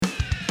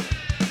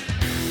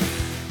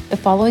The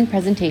following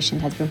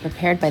presentation has been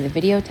prepared by the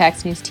Video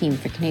Tax News team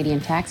for Canadian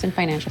tax and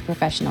financial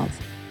professionals.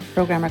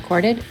 Program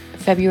recorded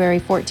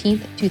February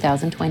 14th,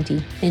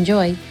 2020.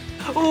 Enjoy.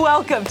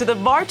 Welcome to the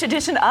March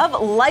edition of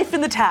Life in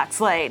the Tax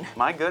Lane.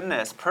 My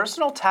goodness,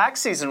 personal tax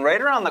season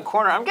right around the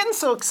corner. I'm getting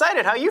so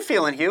excited. How you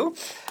feeling, Hugh?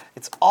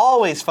 It's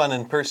always fun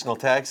in personal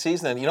tax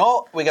season. And you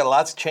know, we got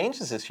lots of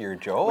changes this year,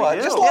 Joe. We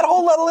do. Just a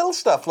whole lot of little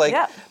stuff like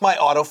my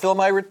autofill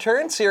my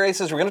return. CRA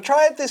says we're going to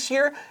try it this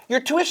year. Your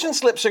tuition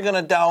slips are going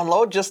to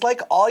download just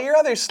like all your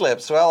other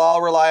slips. Well,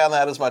 I'll rely on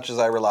that as much as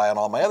I rely on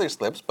all my other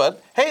slips.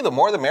 But hey, the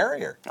more the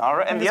merrier. All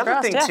right. And the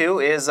other thing, too,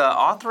 is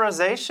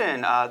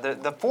authorization.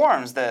 The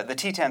forms, the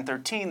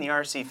T1013, the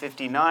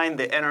RC59,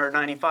 the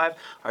NR95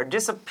 are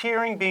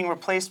disappearing, being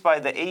replaced by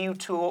the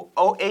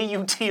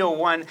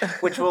AUT01,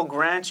 which will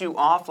grant you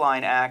offline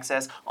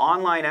access.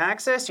 Online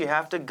access, you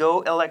have to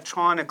go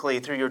electronically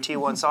through your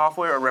T1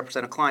 software or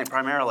represent a client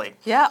primarily.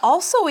 Yeah,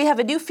 also we have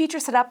a new feature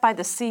set up by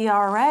the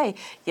CRA.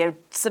 You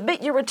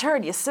submit your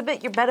return, you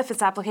submit your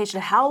benefits application.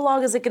 How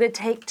long is it going to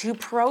take to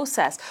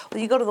process?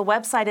 Well, you go to the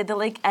website at the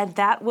link and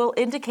that will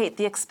indicate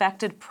the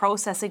expected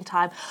processing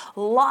time.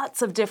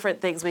 Lots of different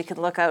things we can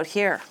look out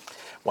here.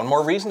 One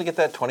more reason to get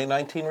that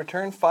 2019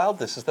 return filed.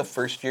 This is the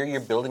first year you're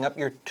building up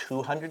your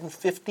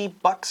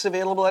 $250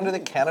 available under the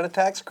Canada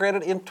Tax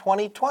Credit in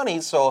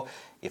 2020. So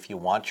if you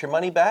want your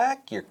money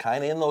back, you're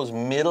kind of in those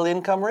middle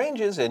income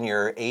ranges and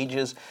your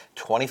ages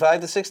 25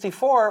 to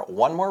 64,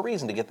 one more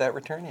reason to get that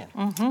return in.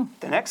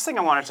 The next thing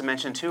I wanted to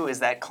mention too is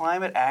that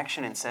climate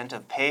action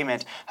incentive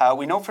payment.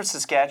 We know for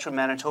Saskatchewan,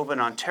 Manitoba,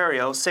 and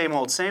Ontario, same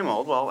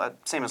old, well,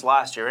 same as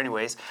last year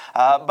anyways.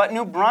 But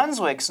New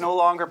Brunswick's no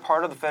longer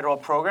part of the federal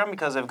program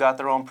because they've got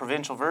their own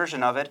provincial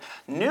version of it.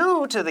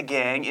 New to the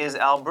gang is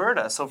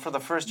Alberta. So for the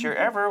first year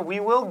ever, we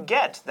will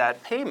get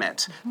that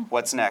payment.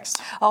 What's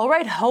next? All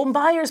right, home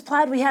buyers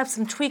plan. We have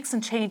some tweaks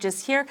and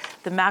changes here.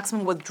 The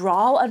maximum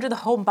withdrawal under the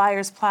home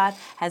buyers plan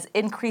has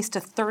increased to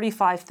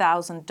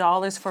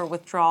 $35,000 for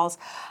withdrawals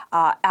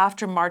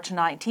after March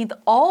 19th.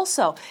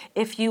 Also,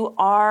 if you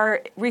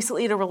are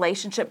recently in a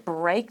relationship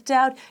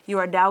breakdown, you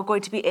are now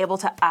going to be able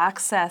to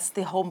access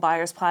the home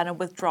buyers plan and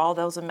withdraw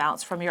those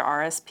amounts from your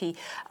RSP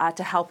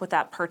to help with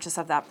that purchase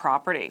of that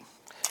property.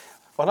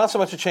 Well, not so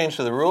much a change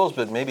to the rules,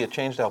 but maybe a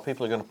change to how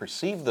people are going to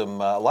perceive them.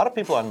 A lot of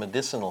people on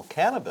medicinal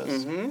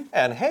cannabis,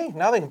 and hey,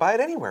 now they can buy it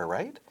anywhere,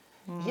 right?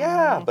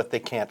 Yeah, but they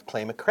can't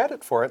claim a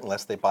credit for it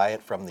unless they buy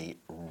it from the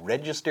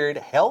registered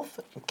health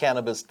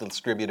cannabis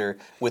distributor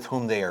with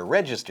whom they are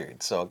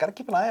registered. So got to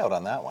keep an eye out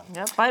on that one.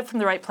 Yep, buy it from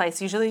the right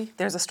place. Usually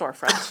there's a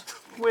storefront.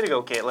 Way to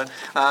go, Caitlin.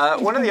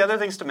 One of the other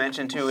things to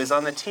mention, too, is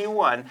on the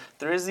T1,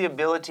 there is the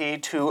ability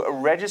to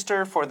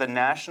register for the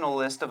national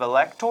list of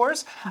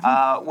electors.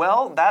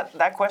 Well,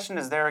 that question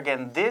is there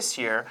again this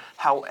year.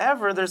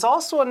 However, there's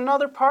also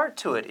another part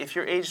to it. If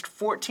you're aged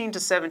 14 to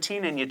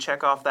 17 and you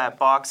check off that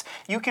box,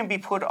 you can be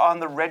put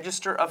on the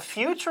register of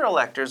future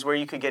electors where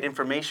you could get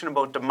information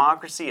about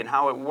democracy and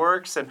how it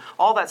works and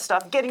all that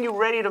stuff, getting you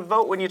ready to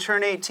vote when you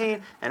turn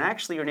 18. And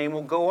actually, your name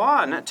will go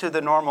on to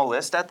the normal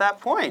list at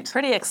that point.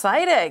 Pretty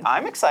exciting.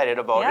 I'm excited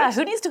about it. Yeah,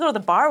 who needs to go to the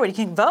bar when you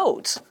can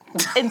vote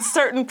in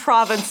certain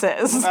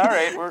provinces? All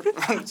right.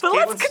 But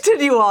let's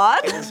continue on.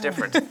 It's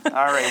different. All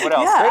right, what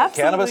else? Yeah,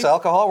 Cannabis,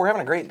 alcohol, we're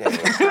having a great day.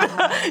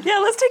 Yeah,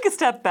 let's take a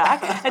step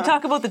back and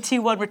talk about the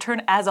T1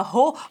 return as a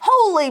whole.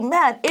 Holy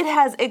man, it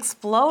has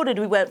exploded.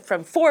 We went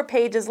from 4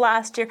 pages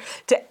last year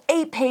to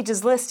 8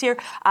 pages this year.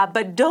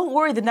 But don't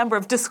worry, the number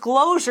of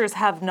disclosures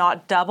have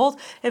not doubled.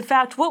 In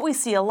fact, what we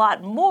see a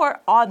lot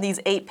more on these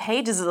 8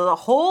 pages is a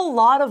whole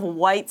lot of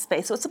white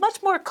space. So it's a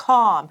much more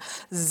calm,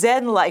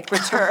 zen-like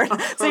return.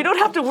 So you don't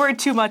have to worry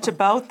too much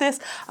about this.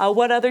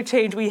 One other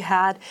change we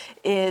had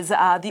is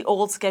the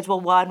old Schedule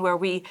 1 where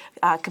we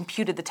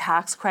computed the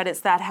tax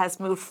credits. That has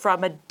moved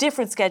from a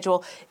different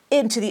schedule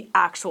into the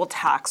actual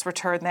tax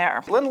return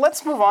there. Lynn,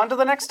 let's move on to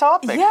the next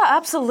topic. Yeah,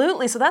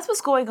 absolutely. So that's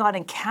what's going on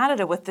in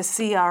Canada with the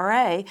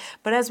CRA.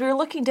 But as we were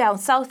looking down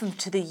south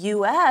into the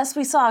U.S.,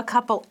 we saw a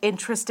couple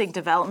interesting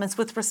developments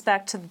with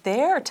respect to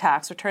their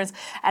tax returns.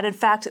 And in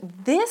fact,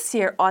 this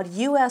year on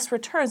U.S.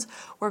 returns,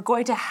 we're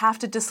going to have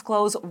to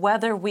disclose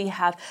whether we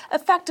have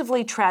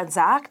effectively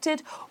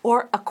transacted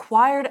or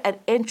acquired an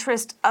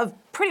interest of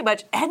pretty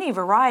much any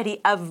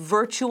variety of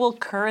virtual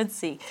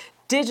currency.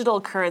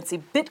 Digital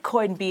currency,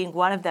 Bitcoin being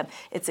one of them.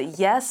 It's a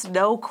yes,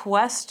 no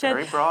question.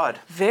 Very broad.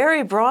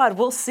 Very broad.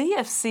 We'll see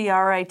if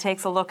CRA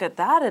takes a look at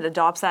that and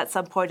adopts that at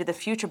some point in the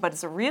future, but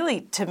it's a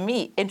really, to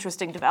me,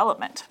 interesting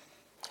development.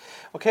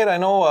 Okay, I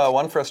know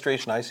one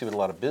frustration I see with a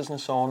lot of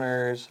business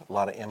owners, a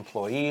lot of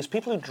employees,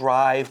 people who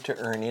drive to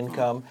earn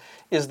income,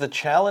 is the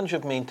challenge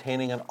of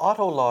maintaining an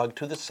auto log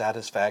to the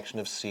satisfaction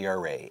of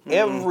CRA.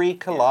 Every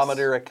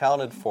kilometer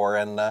accounted for.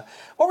 And what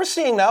we're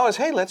seeing now is,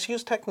 hey, let's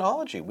use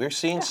technology. We're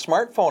seeing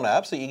smartphone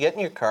apps that you get in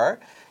your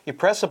car. You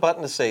press a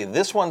button to say,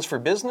 this one's for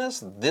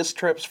business, this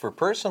trip's for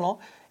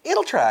personal.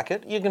 it'll track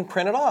it. You can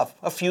print it off.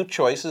 A few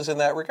choices in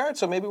that regard,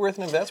 so maybe worth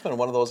an investment in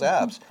one of those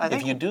apps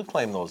if you do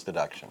claim those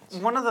deductions.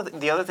 One of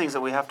the other things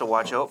that we have to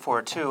watch out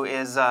for too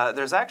is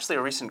there's actually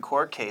a recent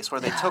court case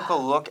where they took a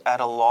look at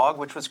a log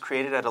which was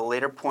created at a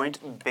later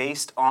point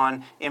based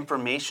on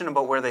information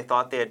about where they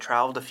thought they had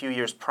traveled a few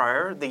years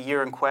prior, the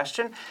year in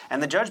question,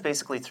 and the judge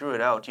basically threw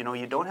it out. You know,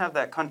 you don't have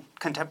that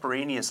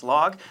contemporaneous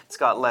log. It's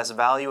got less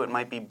value. It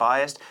might be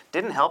biased.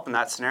 Didn't help in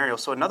that scenario.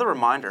 So another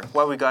reminder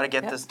why we got to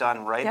get this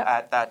done right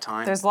at that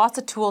time. There's lots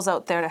of tools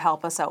out there to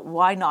help us out.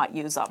 Why not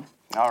use them?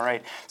 All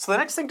right. So the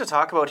next thing to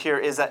talk about here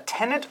is that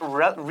tenant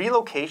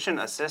relocation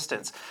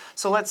assistance.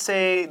 So let's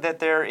say that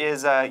there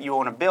is you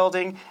own a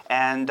building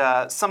and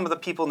some of the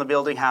people in the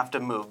building have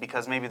to move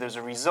because maybe there's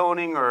a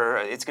rezoning or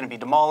it's going to be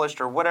demolished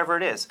or whatever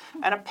it is.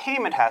 And a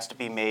payment has to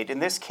be made. In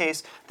this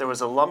case, there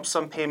was a lump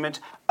sum payment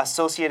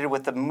associated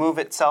with the move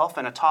itself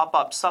and a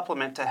top-up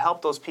supplement to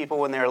help those people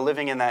when they're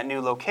living in that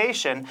new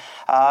location.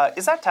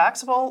 Is that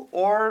taxable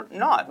or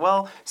not?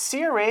 Well,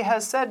 CRA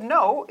has said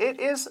no, it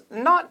is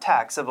not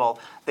taxable.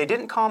 They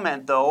didn't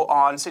comment, though,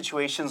 on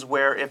situations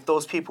where if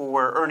those people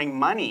were earning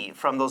money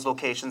from those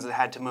locations that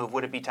had to move,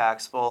 would it be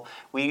taxable?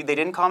 They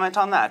didn't comment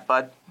on that,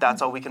 but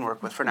that's all we can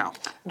work with for now.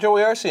 Joe,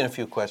 we are seeing a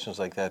few questions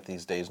like that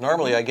these days.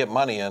 Normally I get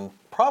money and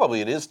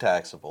probably it is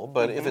taxable,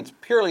 but if it's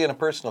purely in a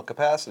personal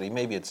capacity,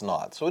 maybe it's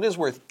not. So it is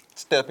worth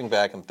stepping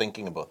back and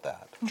thinking about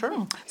that.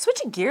 Sure.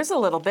 Switching gears a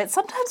little bit,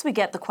 sometimes we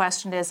get the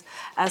question is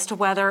as to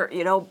whether,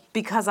 you know,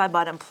 because I'm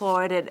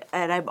unemployed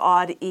and I'm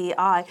on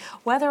EI,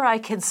 whether I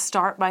can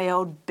start my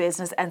own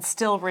business and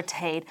still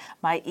retain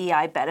my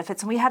EI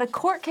benefits. And we had a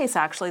court case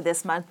actually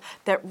this month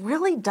that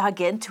really dug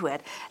into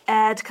it.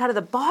 And kind of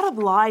the bottom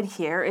line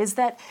here is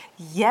that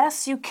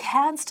yes, you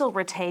can still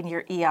retain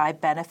your EI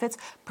benefits,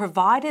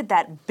 provided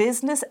that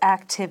business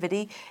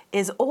activity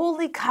is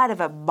only kind of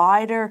a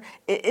minor,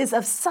 is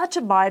of such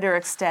a minor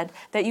extent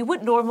that you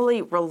wouldn't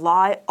normally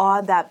rely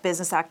on that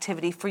business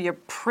activity for your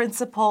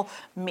principal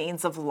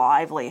means of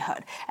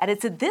livelihood. And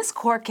it's in this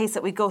court case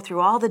that we go through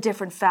all the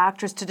different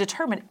factors to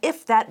determine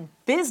if that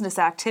business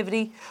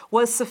activity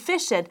was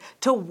sufficient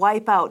to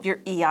wipe out your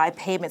EI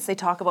payments. They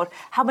talk about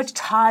how much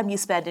time you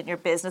spend in your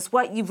business,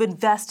 what you've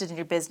invested in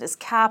your business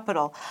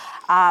capital.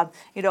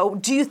 You know,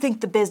 do you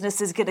think the business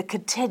is going to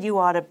continue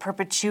on in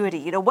perpetuity?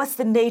 You know, what's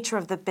the nature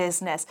of the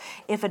business?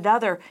 If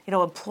another, you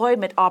know,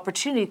 employment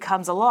opportunity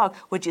comes along,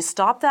 would you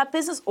stop that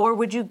business or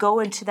would you go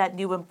into that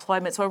new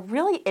employment? So a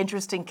really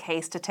interesting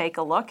case to take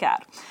a look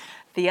at.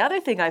 The other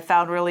thing I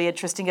found really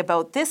interesting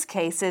about this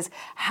case is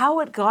how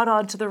it got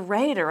onto the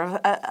radar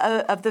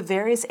of the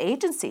various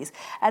agencies.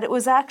 And it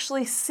was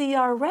actually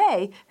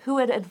CRA who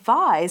had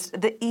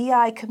advised the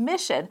EI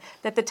Commission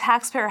that the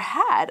taxpayer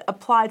had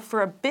applied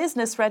for a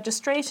business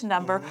registration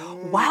number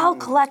while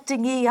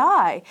collecting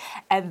EI.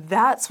 And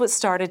that's what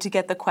started to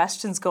get the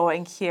questions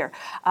going here.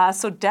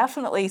 So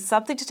definitely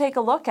something to take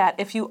a look at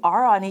if you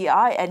are on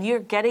EI and you're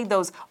getting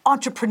those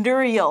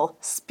entrepreneurial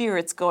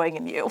spirits going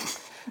in you.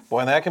 Boy,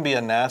 and that can be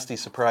a nasty,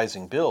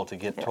 surprising bill to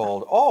get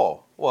told,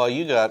 oh, well,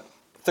 you got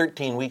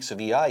 13 weeks of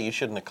EI you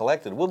shouldn't have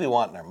collected. We'll be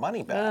wanting our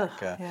money back.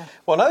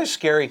 Well, another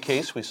scary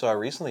case we saw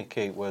recently,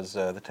 Kate, was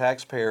the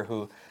taxpayer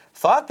who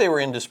thought they were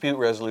in dispute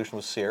resolution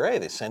with CRA.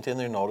 They sent in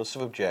their notice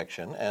of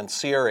objection, and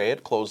CRA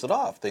had closed it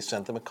off. They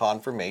sent them a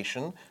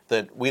confirmation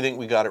that we think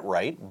we got it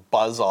right,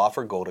 buzz off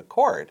or go to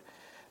court.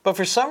 But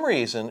for some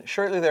reason,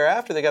 shortly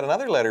thereafter, they got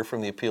another letter from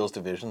the appeals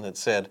division that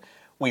said,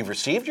 we've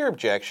received your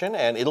objection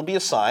and it'll be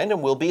assigned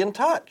and we'll be in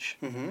touch.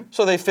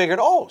 So they figured,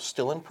 oh,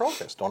 still in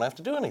progress, don't have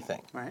to do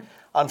anything. Right.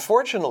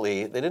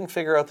 Unfortunately, they didn't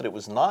figure out that it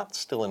was not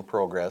still in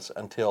progress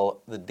until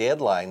the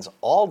deadlines,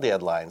 all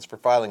deadlines for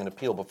filing an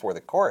appeal before the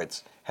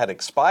courts had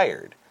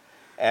expired.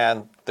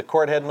 And the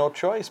court had no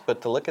choice but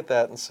to look at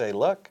that and say,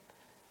 look,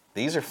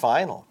 these are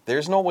final.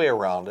 There's no way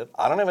around it.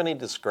 I don't have any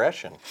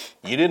discretion.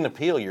 You didn't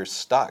appeal, you're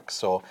stuck.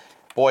 So,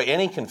 boy,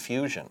 any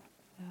confusion,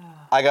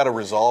 I got to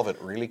resolve it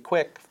really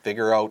quick,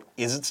 figure out,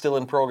 is it still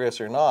in progress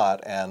or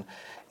not? And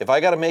if I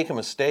got to make a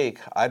mistake,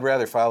 I'd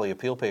rather file the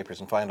appeal papers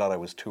and find out I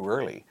was too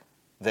early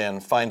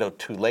than find out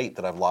too late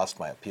that I've lost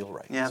my appeal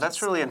rights. Yeah,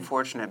 that's really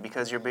unfortunate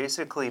because you're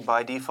basically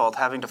by default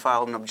having to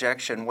file an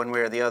objection one way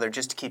or the other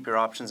just to keep your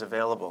options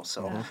available.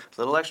 So a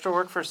little extra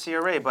work for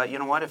CRA, but you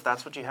know what, if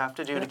that's what you have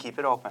to do to keep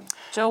it open.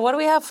 Joe, what do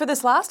we have for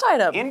this last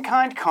item?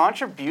 In-kind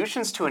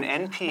contributions to an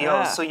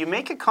NPO. So you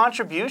make a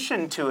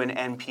contribution to an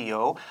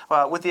NPO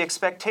with the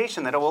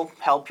expectation that it will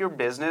help your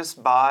business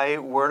by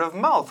word of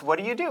mouth. What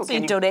do you do? So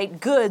you donate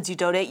goods, you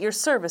donate your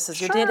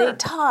services, you donate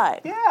time.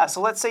 Yeah,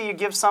 so let's say you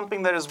give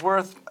something that is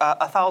worth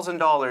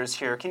 $1,000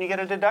 here. Can you get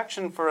a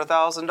deduction for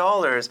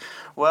 $1,000?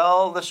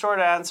 Well, the short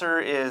answer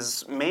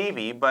is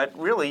maybe, but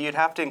really you'd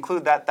have to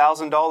include that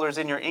 $1,000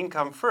 in your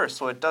income first,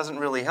 so it doesn't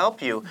really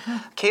help you.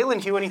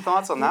 Caitlin, Hugh, any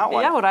thoughts on that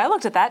one? Yeah, when I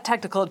looked at that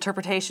technical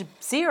interpretation,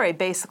 CRA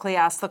basically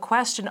asked the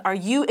question, are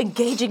you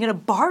engaging in a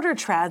barter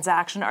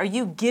transaction? Are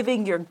you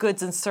giving your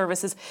goods and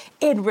services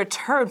in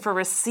return for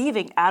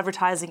receiving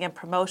advertising and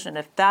promotion?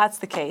 If that's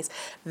the case,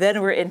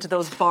 then we're into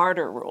those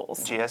barter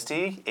rules.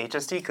 GST,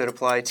 HST could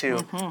apply too.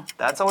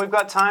 That's all we've got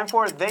got time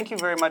for. Thank you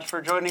very much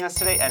for joining us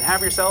today, and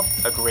have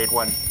yourself a great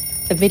one.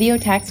 The Video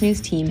Tax News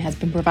team has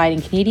been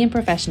providing Canadian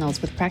professionals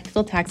with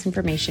practical tax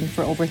information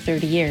for over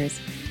 30 years.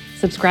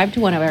 Subscribe to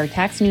one of our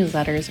tax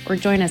newsletters or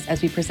join us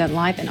as we present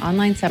live and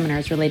online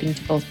seminars relating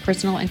to both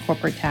personal and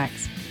corporate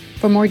tax.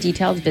 For more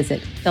details,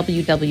 visit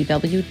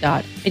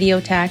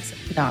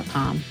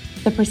www.videotax.com.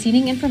 The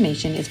preceding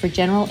information is for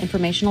general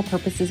informational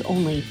purposes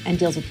only and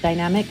deals with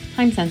dynamic,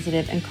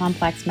 time-sensitive, and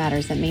complex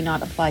matters that may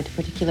not apply to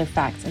particular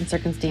facts and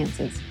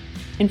circumstances.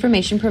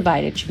 Information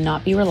provided should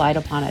not be relied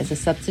upon as a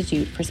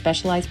substitute for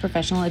specialized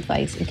professional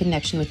advice in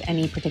connection with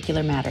any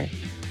particular matter.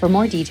 For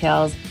more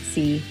details,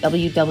 see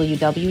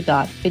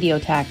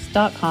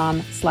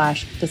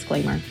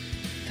www.videotax.com/disclaimer.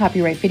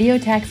 Copyright Video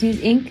Tax News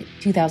Inc.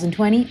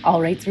 2020,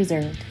 all rights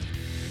reserved.